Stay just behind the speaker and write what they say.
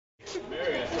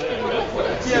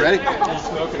You ready? He's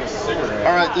smoking a cigarette.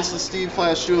 All right, this is Steve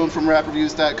Flash-Jewin from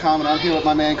RapReviews.com, and I'm here with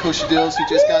my man Kosha Dillz, who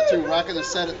just got through rocking the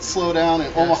set at Slowdown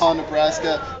in Omaha,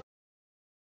 Nebraska.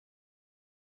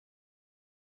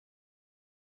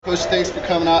 Kosha, thanks for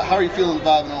coming out. How are you feeling the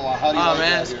vibe in Omaha? How do you like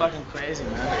man, it's fucking crazy,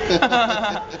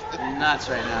 man. Nuts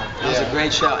right now. It was a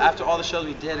great show. After all the shows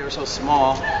we did, they were so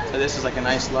small. So this is like a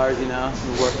nice large, you know.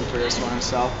 We're working for this one,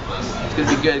 so it's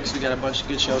gonna be good because we got a bunch of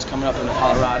good shows coming up in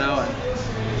Colorado, and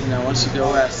you know, once you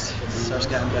go west, it starts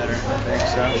getting better. I think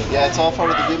so. Yeah, it's all part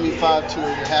of the Give Me 5 tour.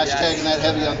 You're hashtagging that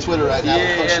heavy on Twitter right now.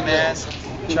 Yeah, man.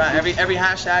 Try, every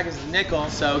hashtag is a nickel,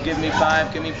 so give me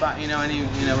five, you know,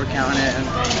 we're counting it, and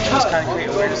just kind of create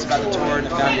awareness about the tour and the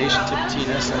foundation to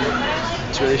Patinas, and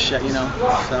it's really shit, you know,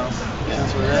 so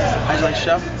that's what it is. How'd you like the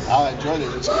show? I enjoyed it.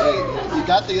 It was great. You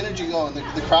got the energy going.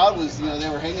 The crowd was, you know, they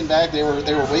were hanging back, they were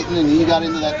waiting, and you got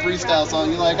into that freestyle song.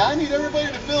 You're like, I need everybody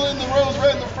to fill in the rows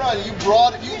right in the front. You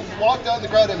walked down the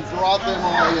crowd and brought them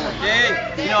all in.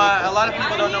 Yeah, you know, a lot of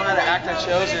people don't know how to act at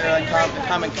shows, or like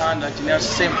common conduct. You know, it's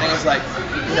the same thing as like,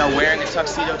 you know, wearing a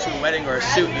tuxedo to a wedding or a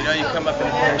suit. You know, you come up in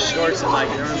a pair of shorts and like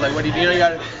everyone's like, what do you do? You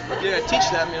gotta teach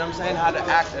them, you know what I'm saying, how to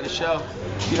act at a show,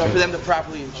 you know, for them to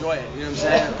properly enjoy it. You know what I'm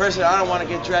saying? Personally, I don't want to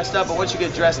get dressed up, but once you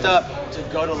get dressed up, to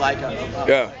go to like a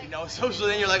you know, social,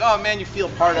 then you're like, oh man, you feel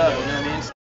part of it. You know what I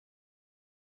mean?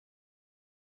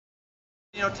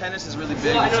 You know, tennis is really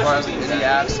big as far as the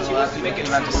acts, so a lot of people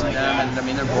came out to see them, and I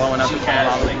mean, they're blowing up in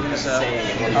Colorado, so,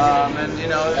 and you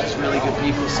know, it's really good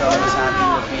people, so I'm just happy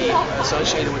to be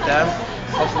associated with them,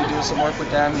 hopefully doing some work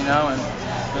with them, you know, and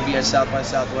maybe at South by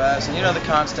Southwest, and you know, the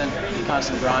constant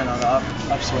grind on the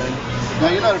upswing. Now,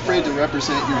 you're not afraid to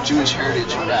represent your Jewish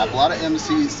heritage in rap. A lot of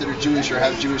MCs that are Jewish or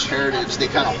have Jewish heritage, they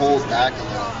kind of hold back a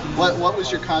little. What was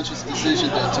your conscious decision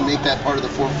to make that part of the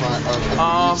forefront of the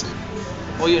music?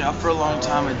 Well, you know, for a long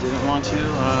time I didn't want to,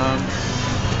 and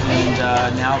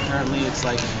now currently it's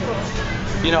like,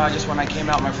 you know, when I came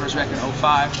out my first record in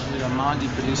 05, you know, Mondi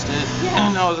produced it,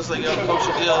 and I was just like, yo,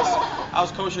 Kosha Dillz. I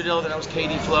was Kosha Dillz, and I was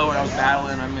KD Flow, and I was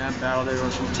battling. I mean, I battled everyone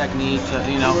from Technique to,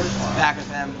 you know, Pack of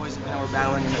Them, Poison Pen were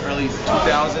battling in the early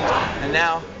 2000s, and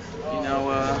now, you know,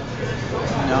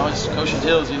 it's Kosha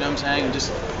Dillz, you know what I'm saying, and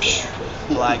just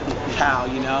like pow,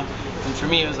 you know. And for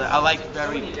me, it was like, I like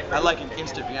an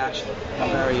instant reaction.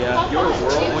 Very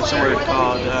what's the word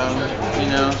called? You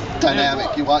know,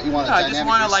 dynamic. You want a dynamic I just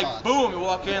want to response. like boom, you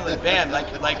walk in like bam, like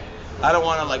I don't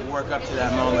want to like work up to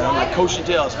that moment. I'm like Kosha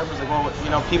Dillz. Everyone's like, well,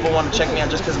 you know, people want to check me out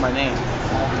just because of my name.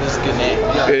 This is a good name.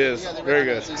 Yeah, it is. Yeah, very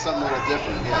good. It's something a little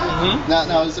different. Yeah.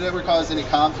 Now, has it ever caused any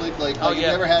conflict? Like you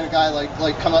never had a guy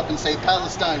like come up and say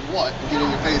Palestine what and get in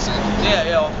your face or anything?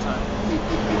 Yeah, all the time.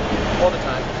 All the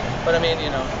time. But I mean, you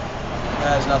know, it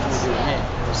has nothing to do with me.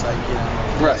 It's like, you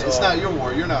know. Right. It's not your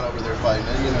war. You're not over there fighting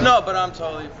it. You know. No, but I'm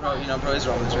totally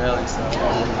pro-Israel and Israeli, so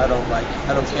I don't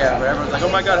care. But everyone's like, oh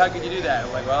my God, how could you do that?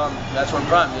 I'm like, well, that's where I'm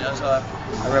from, you know. So I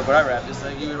rep what I rep. Just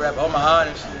like you would rep Omaha, and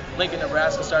if Lincoln,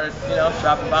 Nebraska started, you know,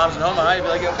 dropping bombs in Omaha, you'd be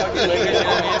like, yo, fuck you, Lincoln, you know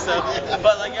what I mean? So,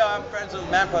 but like, yo, I'm friends with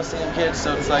MegaManFan singing kids,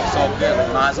 so it's like, it's all good.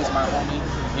 Like, Mozzie's my homie.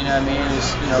 You know what I mean?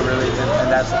 He's, you know, really, and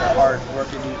that's like a hard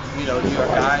working, you know, New York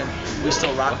guy, and we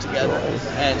still rock together.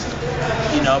 And,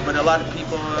 you know, but a lot of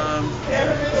people,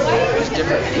 it's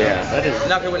different. Yeah, that is.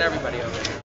 Not gonna win everybody over.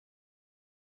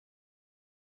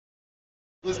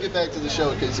 Let's get back to the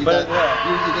show, because you did a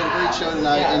great show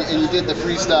tonight, and you did the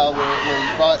freestyle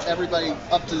where you brought everybody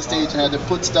up to the stage and had to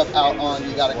put stuff out on.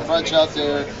 You got a crunch out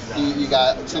there, you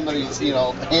got somebody's, you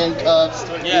know, handcuffs.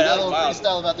 Yeah, you got a little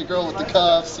freestyle about the girl with the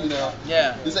cuffs, you know.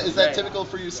 Yeah. Is that typical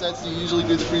for your sets? Do you usually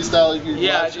do the freestyle at your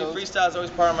live shows? Freestyle is always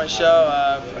part of my show.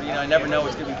 But, you know, I never know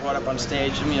what's gonna be brought up on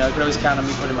stage. I mean, you know, I could always count on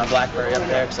me putting my BlackBerry up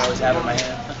there because I always have it in my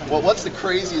hand. Well, what's the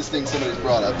craziest thing somebody's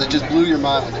brought up that just blew your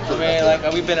mind when they put it up there? Like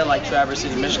we've been in like Traverse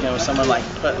City, Michigan, where someone like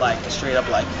put like a straight up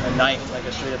like a knife, like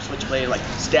a straight up switchblade, like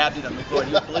stabbed it on the floor.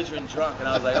 He was belligerent drunk, and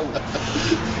I was like, oh,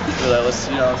 let's,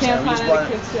 you know, Tampon at a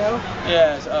kid's show.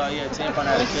 Yeah, Tampon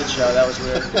at a kid's show. That was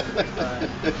weird.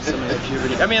 Some of the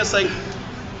puberty. I mean, it's like,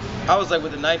 I was like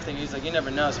with the knife thing. He's like, you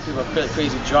never know. Some people are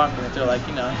crazy drunk, and if they're like,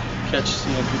 you know,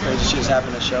 crazy shit's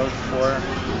happened at shows before.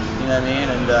 You know what I mean?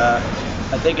 And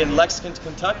I think in Lexington,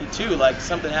 Kentucky too, like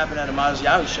something happened at a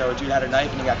Mazziotti show. A dude had a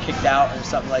knife and he got kicked out, or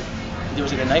something like. There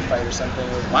was like a knife fight or something.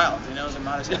 It was wild, you know. It was a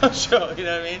Mazziotti show, you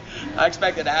know what I mean? I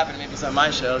expected it to happen to maybe some of my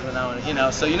shows, but now, you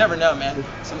know. So you never know, man.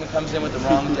 Someone comes in with the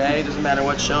wrong day. Doesn't matter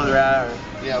what show they're at, or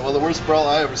Yeah, well, the worst brawl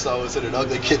I ever saw was at an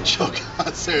Ugly Kid Joe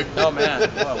concert. Oh man,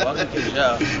 well, welcome to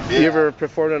Joe. Yeah. You ever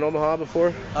performed in Omaha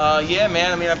before? Yeah,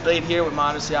 man. I mean, I played here with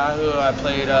Modest Yahoo. I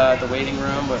played at the Waiting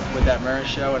Room with that Murray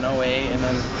show in 08, and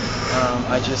then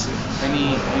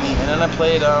and then I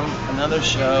played another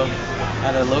show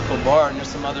at a local bar, and there's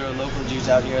some other local dudes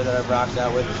out here that I've rocked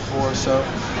out with before. So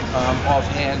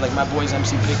offhand, like my boys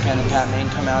MC Pigpen and Pat Main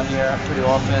come out here pretty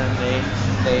often, and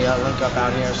they link up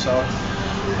out here. So.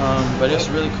 But it's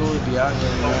really cool to be out here.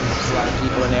 You know? There's a lot of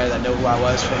people in there that know who I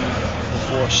was from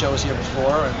before shows here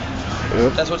before, and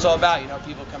that's what it's all about. You know,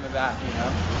 people coming back. You know,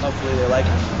 hopefully they like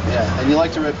it. Yeah, and you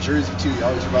like to rep Jersey too. You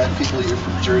always remind people that you're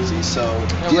from Jersey. So,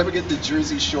 do you ever get the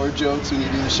Jersey Shore jokes when you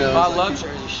do the shows? I love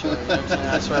Jersey Shore jokes.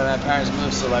 That's where my parents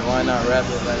moved, so like, why not rep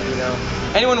it? Like, you know,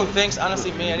 anyone who thinks,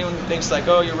 honestly, anyone who thinks like,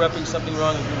 oh, you're repping something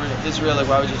wrong if you were in Israel, like,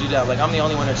 why would you do that? Like, I'm the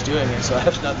only one that's doing it, so I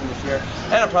have nothing to fear.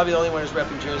 And I'm probably the only one who's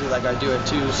repping Jersey, like I do it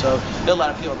too. So there are a lot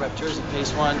of people that rep Jersey,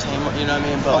 Pace One, Tame, you know what I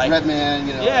mean? But like, Redman,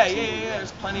 you know. Yeah.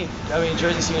 There's plenty. I mean,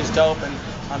 Jersey scene is dope, and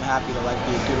I'm happy to like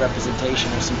be a good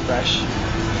representation of some fresh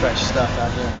stuff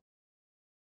out here.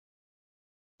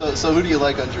 So who do you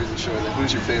like on Jersey Shore then?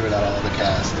 Who's your favorite out of all the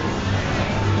cast?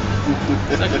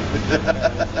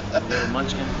 Little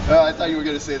Munchkin. Oh, I thought you were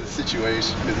going to say The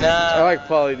Situation. Nah. I like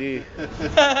Pauly D.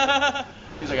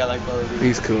 He's like, I like Pauly D.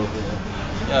 He's cool.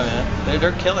 Yeah, man.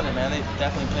 They're killing it, man. They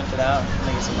definitely pimped it out,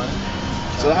 making some money.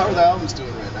 So how are the albums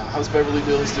doing right now? How's Beverly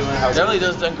Dillz doing? Beverly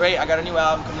Dillz doing great. I got a new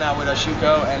album coming out with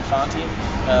Shuko and Fonte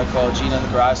called Gina in the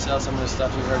Garage Sale. Some of the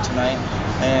stuff you heard tonight,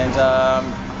 and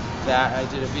that I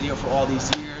did a video for All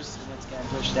These Years, and it's getting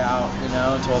pushed out, you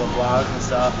know, to all the blogs and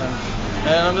stuff.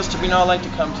 And I'm just, you know, I like to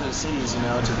come to the cities, you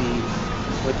know, to be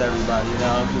with everybody, you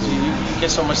know, because you get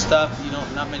so much stuff. You know,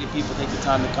 not many people take the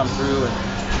time to come through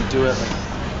and do it. Like,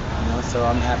 you know, so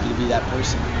I'm happy to be that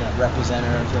person, that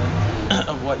representative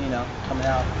of what, you know, coming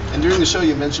out. And during the show,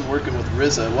 you mentioned working with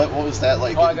RZA. What was that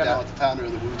like? Getting down with the founder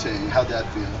of the Wu-Tang. How'd that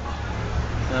feel?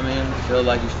 I mean, I feel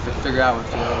like you figure out what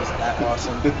feels that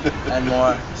awesome and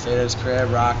more. Stayed at his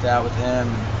crib, rocked out with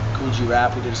him, Cool G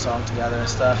Rap. We did a song together and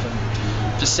stuff, and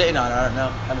just sitting on it. I don't know.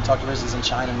 I haven't talked to RZA in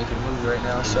China making a movie right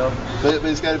now, so. But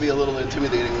it's got to be a little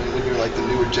intimidating when you're like the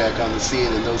newer Jack on the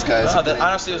scene and those guys.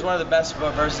 Honestly, it was one of the best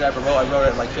verses I ever wrote. I wrote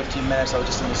it in like 15 minutes. I was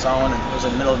just in the zone, and it was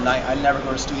like middle of the night. I never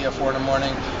go to studio at 4 in the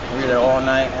morning. I read it all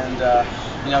night, and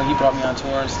you know, he brought me on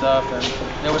tour and stuff. And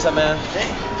you know, what's up, man? Hey.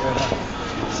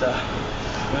 So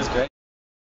it was great.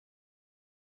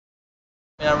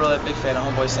 I'm really a big fan of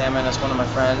Homeboy Salmon. That's one of my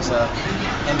friends.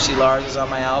 MC Lars is on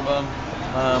my album,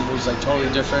 who's like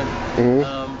totally different.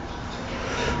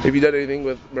 Have you done anything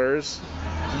with Murs?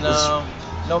 No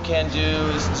Can Do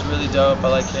is really dope. I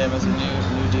like him as a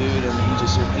new dude, and he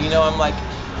just, you know, I'm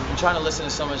trying to listen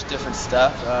to so much different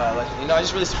stuff. Like, you know, I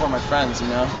just really support my friends, you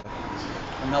know.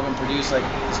 I'm helping produce like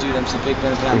this dude MC Pigpen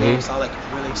and Pat Main, so I'm like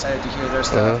really excited to hear their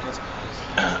stuff.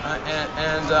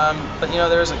 But you know,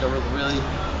 there's like a really,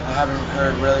 I haven't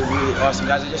heard really awesome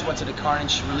guys. I just went to the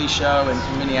Carnage release show in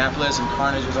Minneapolis, and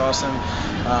Carnage was awesome.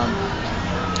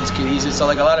 It's Kid Easy. So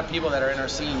like a lot of people that are in our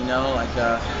scene, you know, like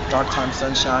Dark Time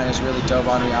Sunshine is really dope.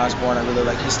 Henry Osborne, I really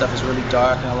like his stuff. Is really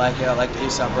dark, and I like it. I like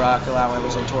A$AP Rock a lot. When I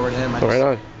was on tour with him, I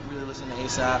really listen to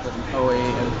A$AP and 08,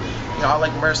 and you know, I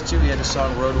like Murs too. He had the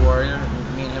song Road Warrior.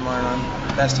 Me and him aren't on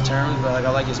best of terms, but like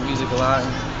I like his music a lot.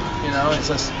 And, you know, it's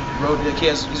just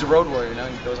he's a road warrior, you know.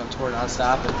 He goes on tour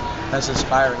nonstop, and that's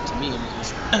inspiring to me.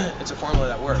 It's a formula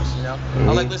that works, you know.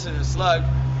 I like listening to Slug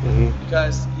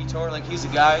because he toured, like he's a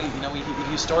guy, you know. We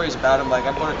hear stories about him. Like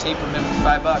I bought a tape from him for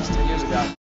 $5 10 years ago.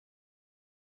 You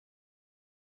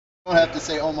don't have to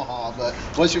say Omaha, but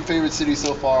what's your favorite city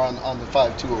so far on the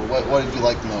 5 tour? What have you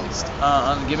liked most?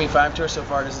 On the Give Me 5 tour so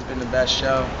far, this has been the best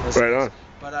show. Right on.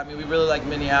 But I mean, we really like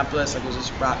Minneapolis. Like it was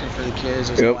just rocking for the kids.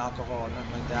 There's no alcohol or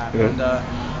nothing like that. And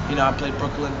you know, I played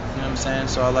Brooklyn. You know what I'm saying?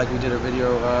 So we did a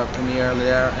video premiere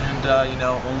there, and you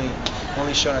know,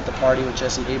 only shown at the party with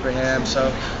Jesse Abraham.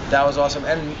 So that was awesome.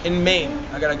 And in Maine,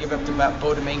 I gotta give up to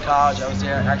Bowdoin Maine College. I was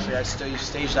there. Actually, I still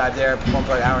stage dive there. Performed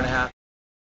for an hour and a half.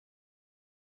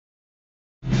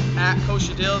 At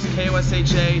Kosha Dillz,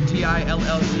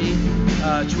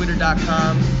 KOSHADILLZ,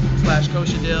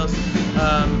 Twitter.com/Kosha Dillz,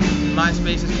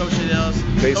 MySpace is Kosha Dillz,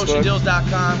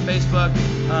 KoshaDillz.com, Facebook.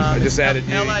 I just added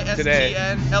you today.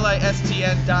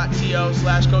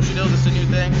 LISTN.to/Kosha Dillz. It's a new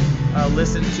thing.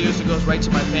 Listen to, so it goes right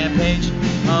to my fan page.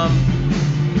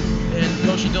 And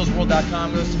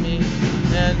KoshaDillzWorld.com goes to me.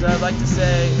 And I'd like to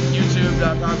say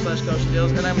YouTube.com/Kosha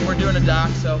Dillz. And we're doing a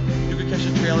doc, so you can catch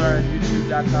a trailer at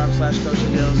YouTube.com/Kosha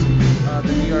Dillz.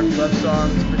 The New York Love Song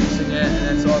is producing it,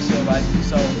 and it's also like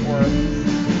so we're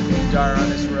on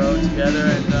this road together,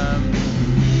 and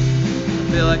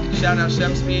feel like shout out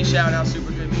Chef Speed, shout out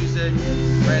Super Good Music,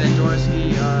 Brandon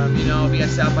Dorsey. You know, be at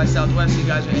South by Southwest. You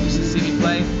guys are interested to see me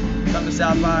play. Come to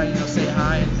South by, you know, say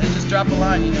hi and just drop a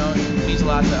line. You know, it means a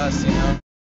lot to us. You know.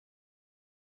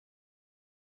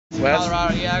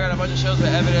 Colorado, yeah, I got a bunch of shows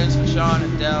with Evidence, with Sean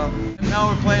and Dell. Now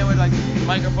we're playing with like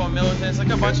Microphone Militants, like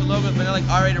a bunch of logos, but they're like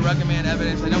R-rated Rugged Man,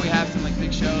 Evidence. I know we have some like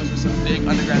big shows with some big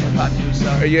underground hip hop dudes. So.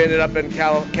 Are you ended up in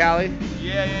Cali?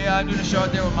 Yeah. I'm doing a show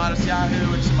out there with Modest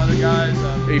Yahoo and some other guys.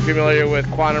 Are you familiar with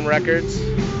Quantum Records?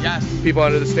 Yes. People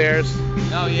Under the Stairs?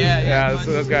 Oh yeah. Yeah,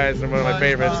 those guys are one of my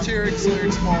favorites. Lyrics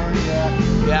more, yeah.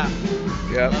 Yeah.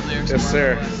 Yep. Love lyrics Yes, more,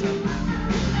 sir. So.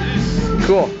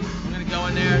 Cool. I'm gonna go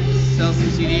in there, sell some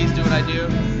CDs, do what I do. You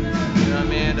know what I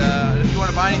mean? If you want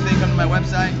to buy anything, come to my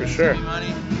website. For sure. Send me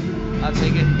money. I'll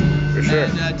take it. For sure.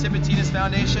 And Tipitinas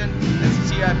Foundation.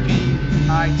 That's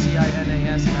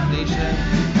TIPITINAS Foundation.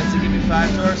 That's to give me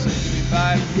 5 tours, so you give me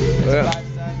 5. That's 5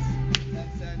 cents, 10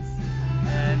 cents.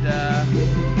 And